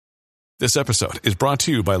This episode is brought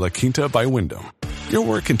to you by La Quinta by Wyndham. Your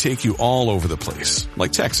work can take you all over the place,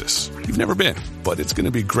 like Texas. You've never been, but it's going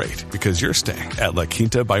to be great because you're staying at La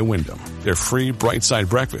Quinta by Wyndham. Their free Bright Side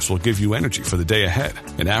breakfast will give you energy for the day ahead.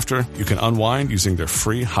 And after, you can unwind using their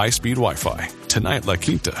free high-speed Wi-Fi. Tonight, La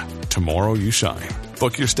Quinta. Tomorrow, you shine.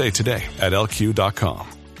 Book your stay today at LQ.com.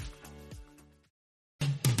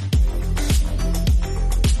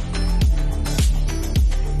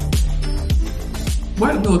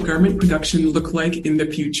 What will garment production look like in the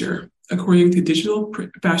future? According to digital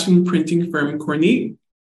fashion printing firm Kornit,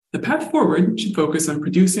 the path forward should focus on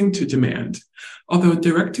producing to demand. Although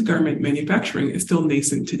direct-to-garment manufacturing is still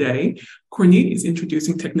nascent today, Kornit is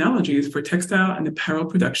introducing technologies for textile and apparel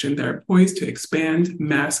production that are poised to expand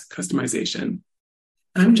mass customization.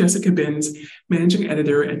 I'm Jessica Binns, Managing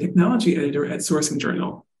Editor and Technology Editor at Sourcing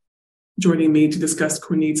Journal. Joining me to discuss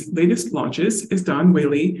Kornit's latest launches is Don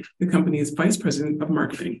Whaley, the company's Vice President of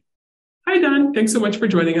Marketing. Hi, Don. Thanks so much for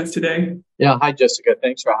joining us today. Yeah. Hi, Jessica.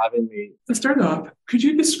 Thanks for having me. To start off, could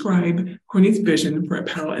you describe Kornit's vision for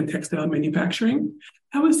apparel and textile manufacturing?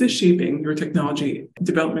 How is this shaping your technology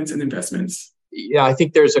developments and investments? Yeah, I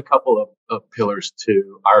think there's a couple of pillars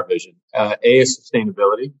to our vision. A is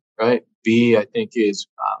sustainability, right? B, I think, is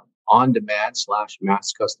on-demand /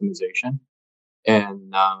 mass customization.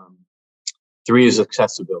 And 3 is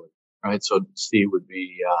accessibility, right? So C would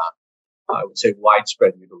be, I would say,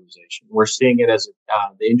 widespread utilization. We're seeing it as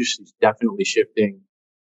the industry is definitely shifting.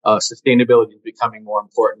 Sustainability is becoming more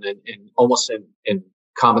important and almost in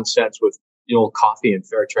common sense with coffee and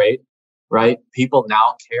fair trade, right? People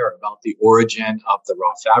now care about the origin of the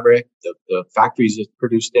raw fabric, the factories it's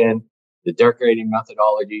produced in, the decorating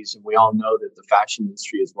methodologies. And we all know that the fashion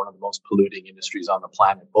industry is one of the most polluting industries on the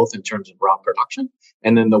planet, both in terms of raw production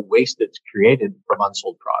and then the waste that's created from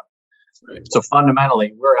unsold product. Right. So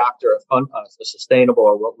fundamentally, we're after a sustainable,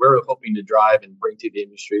 or what we're hoping to drive and bring to the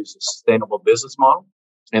industry is a sustainable business model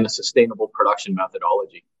and a sustainable production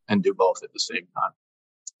methodology, and do both at the same time.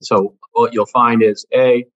 So what you'll find is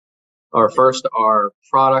our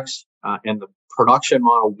products and the production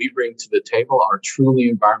model we bring to the table are truly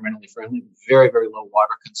environmentally friendly, very, very low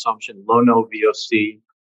water consumption, no VOC,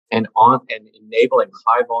 and enabling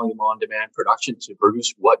high volume on-demand production to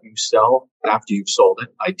produce what you sell after you've sold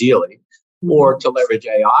it, ideally, or to leverage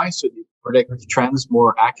AI so you predict trends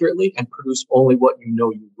more accurately and produce only what you know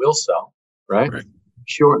you will sell, right?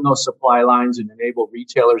 Shorten those supply lines and enable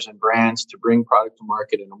retailers and brands to bring product to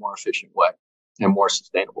market in a more efficient way and more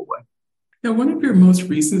sustainable way. Now, one of your most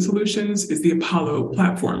recent solutions is the Apollo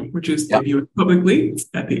platform, which is debuted publicly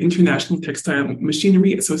at the International Textile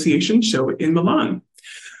Machinery Association show in Milan.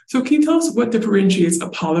 So can you tell us what differentiates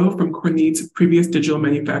Apollo from Kornit's previous digital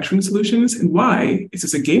manufacturing solutions, and why is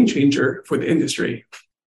this a game changer for the industry?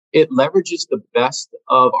 It leverages the best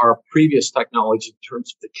of our previous technology in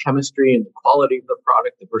terms of the chemistry and the quality of the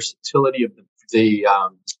product, the versatility of the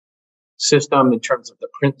system in terms of the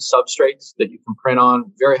print substrates that you can print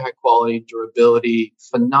on, very high quality, durability,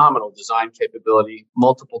 phenomenal design capability,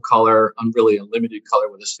 multiple color, really unlimited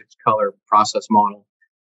color with a 6-color process model.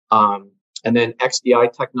 And then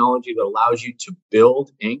XDI technology that allows you to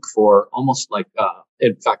build ink for almost like,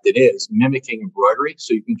 in fact, it is mimicking embroidery.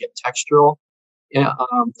 So you can get textural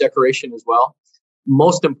decoration as well.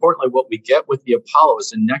 Most importantly, what we get with the Apollo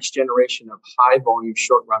is the next generation of high volume,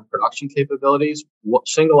 short run production capabilities,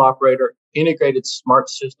 single operator, integrated smart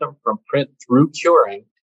system from print through curing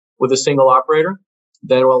with a single operator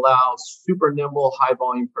that will allow super nimble, high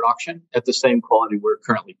volume production at the same quality we're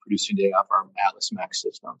currently producing today off our Atlas Max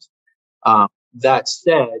systems. That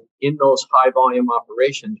said, in those high volume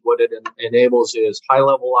operations, what it enables is high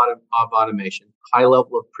level of automation, high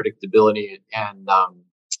level of predictability and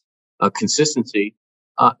consistency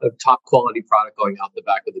of top quality product going out the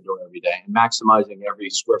back of the door every day, and maximizing every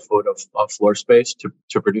square foot of floor space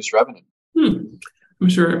to produce revenue. I'm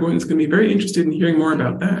sure everyone's going to be very interested in hearing more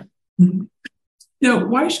about that. Now,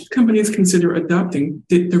 why should companies consider adopting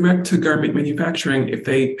direct-to-garment manufacturing if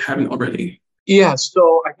they haven't already? Yeah,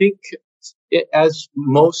 so I think as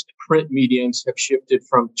most print mediums have shifted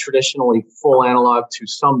from traditionally full analog to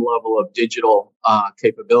some level of digital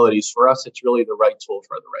capabilities, for us, it's really the right tool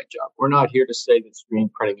for the right job. We're not here to say that screen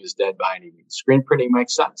printing is dead by any means. Screen printing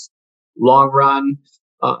makes sense. Long run,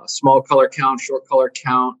 small color count, short color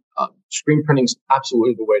count, screen printing is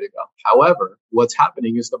absolutely the way to go. However, what's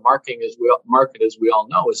happening is the market, as we all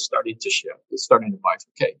know, is starting to shift. It's starting to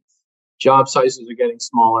bifurcate. Job sizes are getting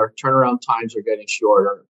smaller. Turnaround times are getting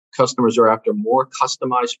shorter. Customers are after more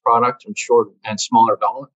customized product and short and smaller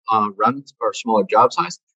runs or smaller job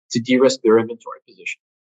size to de-risk their inventory position.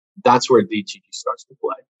 That's where DTG starts to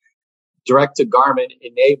play. Direct to garment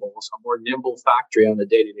enables a more nimble factory on a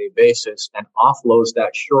day-to-day basis and offloads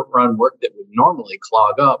that short-run work that would normally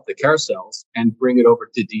clog up the carousels and bring it over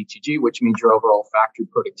to DTG, which means your overall factory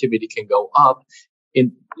productivity can go up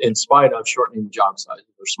in spite of shortening job sizes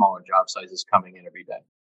or smaller job sizes coming in every day.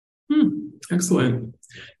 Excellent.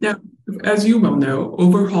 Now, as you well know,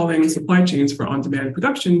 overhauling supply chains for on-demand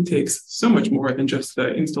production takes so much more than just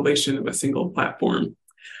the installation of a single platform.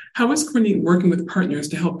 How is Kornit working with partners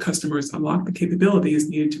to help customers unlock the capabilities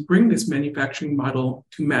needed to bring this manufacturing model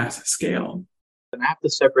to mass scale? And I have to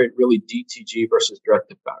separate really DTG versus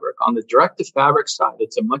direct-to-fabric. On the direct-to-fabric side,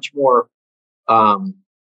 it's a much more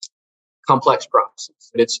complex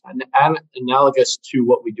process. It's analogous to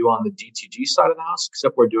what we do on the DTG side of the house,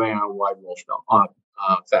 except we're doing it on wide roll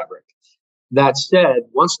fabric. That said,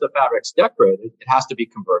 once the fabric's decorated, it has to be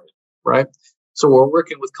converted, right? So we're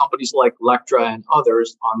working with companies like Lectra and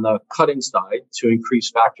others on the cutting side to increase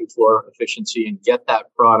factory floor efficiency and get that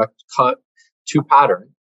product cut to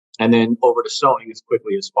pattern and then over to sewing as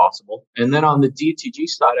quickly as possible. And then on the DTG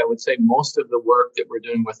side, I would say most of the work that we're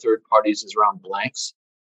doing with third parties is around blanks.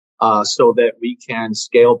 So that we can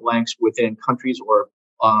scale blanks within countries or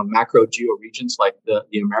macro geo regions like the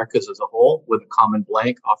Americas as a whole with a common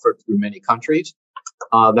blank offered through many countries.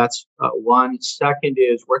 That's one. Second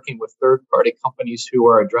is working with third-party companies who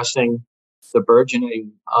are addressing the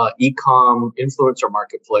burgeoning e-com influencer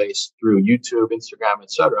marketplace through YouTube, Instagram,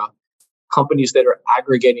 etc. Companies that are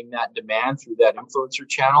aggregating that demand through that influencer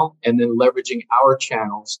channel and then leveraging our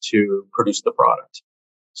channels to produce the product.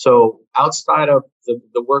 So outside of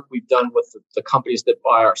the work we've done with the companies that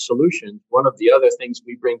buy our solutions, one of the other things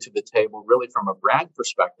we bring to the table really from a brand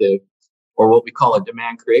perspective or what we call a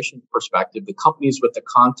demand creation perspective, the companies with the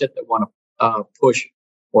content that want to push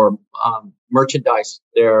or merchandise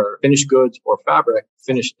their finished goods or fabric,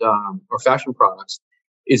 finished or fashion products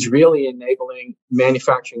is really enabling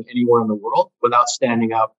manufacturing anywhere in the world without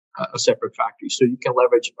standing up a separate factory. So you can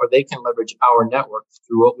leverage, or they can leverage our network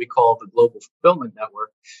through what we call the global fulfillment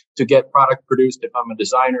network to get product produced. If I'm a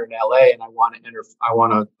designer in LA and I want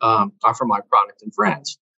to offer my product in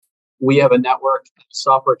France, we have a network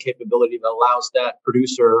software capability that allows that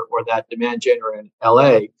producer or that demand generator in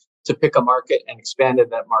LA to pick a market and expand in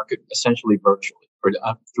that market essentially virtually or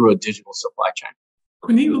through a digital supply chain.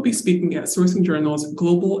 Kornit will be speaking at Sourcing Journal's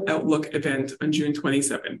Global Outlook event on June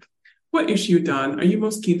 27th. What issue, Don, are you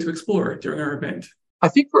most keen to explore during our event? I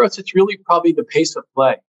think for us, it's really probably the pace of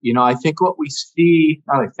play. I think what we see,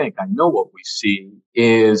 I know what we see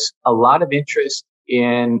is a lot of interest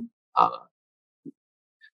in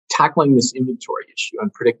tackling this inventory issue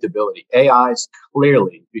and predictability. AI is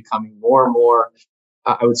clearly becoming more and more,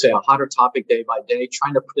 I would say, a hotter topic day by day,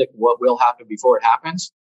 trying to predict what will happen before it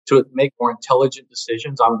happens to make more intelligent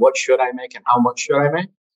decisions on what should I make and how much should I make.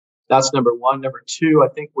 That's number one. Number two, I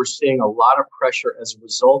think we're seeing a lot of pressure as a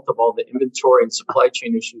result of all the inventory and supply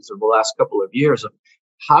chain issues of the last couple of years of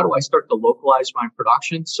how do I start to localize my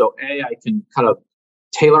production? So I can kind of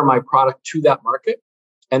tailor my product to that market.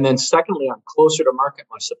 And then secondly, I'm closer to market,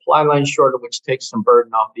 my supply line shorter, which takes some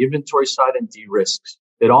burden off the inventory side and de-risks.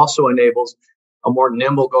 It also enables a more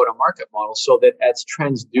nimble go-to-market model so that as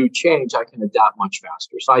trends do change, I can adapt much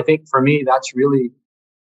faster. So I think for me, that's really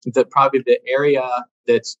probably the area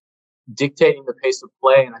that's dictating the pace of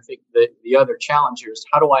play. And I think the other challenge here is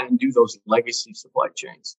how do I undo those legacy supply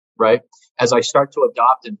chains, right? As I start to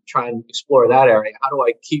adopt and try and explore that area, how do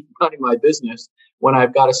I keep running my business when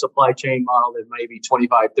I've got a supply chain model that may be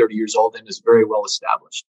 25, 30 years old and is very well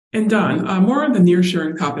established? And Don, more on the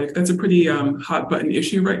nearshoring topic. That's a pretty hot button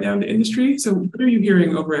issue right now in the industry. So what are you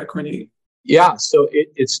hearing over at Kornit? Yeah, so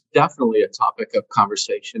it's definitely a topic of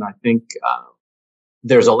conversation. I think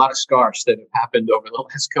there's a lot of scars that have happened over the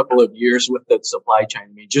last couple of years with the supply chain.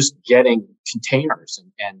 I mean, just getting containers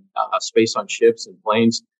and space on ships and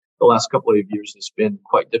planes the last couple of years has been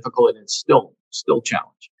quite difficult, and it's still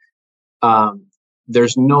challenge.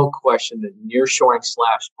 There's no question that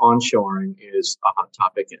nearshoring/onshoring is a hot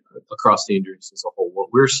topic across the industry as a whole.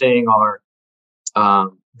 What we're seeing are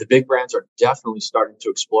the big brands are definitely starting to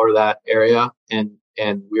explore that area, and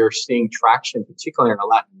we're seeing traction, particularly in the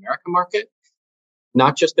Latin American market.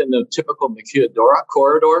 Not just in the typical maquiladora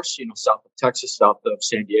corridors, south of Texas, south of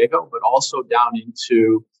San Diego, but also down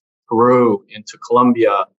into Peru, into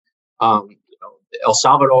Colombia, El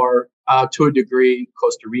Salvador, to a degree,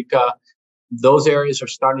 Costa Rica. Those areas are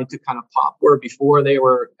starting to kind of pop where before they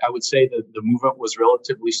were, I would say the movement was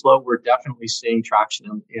relatively slow. We're definitely seeing traction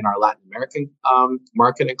in our Latin American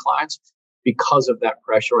market and clients because of that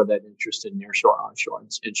pressure or that interest in nearshore, onshore,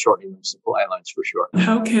 and shortening of supply lines for sure.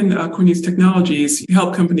 How can Kornit's technologies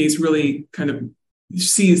help companies really kind of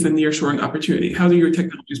sees the nearshoring opportunity? How do your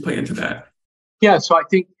technologies play into that? Yeah, so I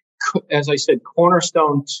think, as I said,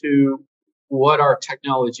 cornerstone to what our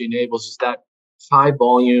technology enables is that high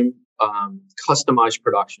volume, customized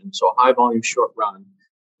production. So high volume, short run,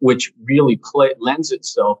 which really lends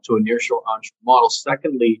itself to a nearshore onshore model.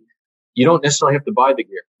 Secondly, you don't necessarily have to buy the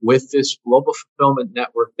gear. With this global fulfillment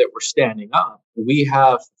network that we're standing up, we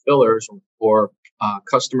have fulfillers or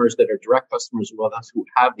customers that are direct customers with us who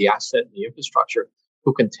have the asset and the infrastructure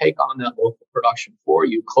who can take on that local production for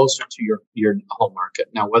you closer to your home market.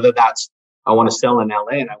 Now, whether that's I want to sell in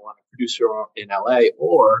LA and I want a producer in LA,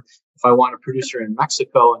 or if I want a producer in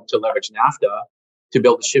Mexico and to leverage NAFTA to be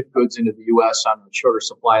able to ship goods into the US on a shorter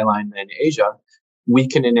supply line than Asia, we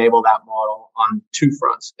can enable that model on two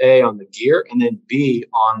fronts. A, on the gear, and then B,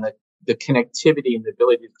 on the connectivity and the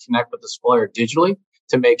ability to connect with the supplier digitally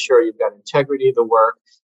to make sure you've got integrity of the work,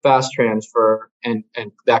 fast transfer, and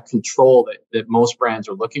that control that most brands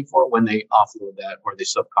are looking for when they offload that or they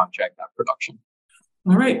subcontract that production.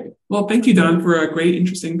 All right. Well, thank you, Don, for a great,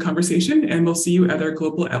 interesting conversation, and we'll see you at our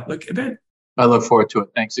Global Outlook event. I look forward to it.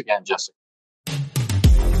 Thanks again, Jessica.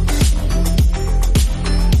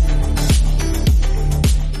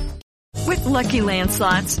 With Lucky Land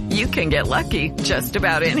Slots, you can get lucky just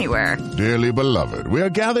about anywhere. Dearly beloved, we are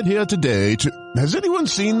gathered here today to... Has anyone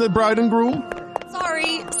seen the bride and groom?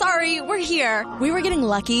 Sorry, we're here. We were getting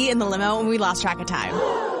lucky in the limo and we lost track of time.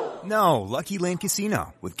 No, Lucky Land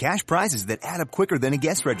Casino, with cash prizes that add up quicker than a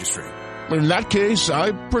guest registry. In that case,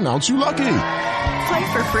 I pronounce you lucky.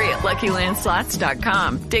 Play for free at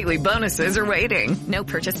LuckyLandSlots.com. Daily bonuses are waiting. No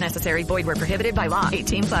purchase necessary. Void where prohibited by law.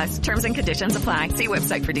 18+. Terms and conditions apply. See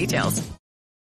website for details.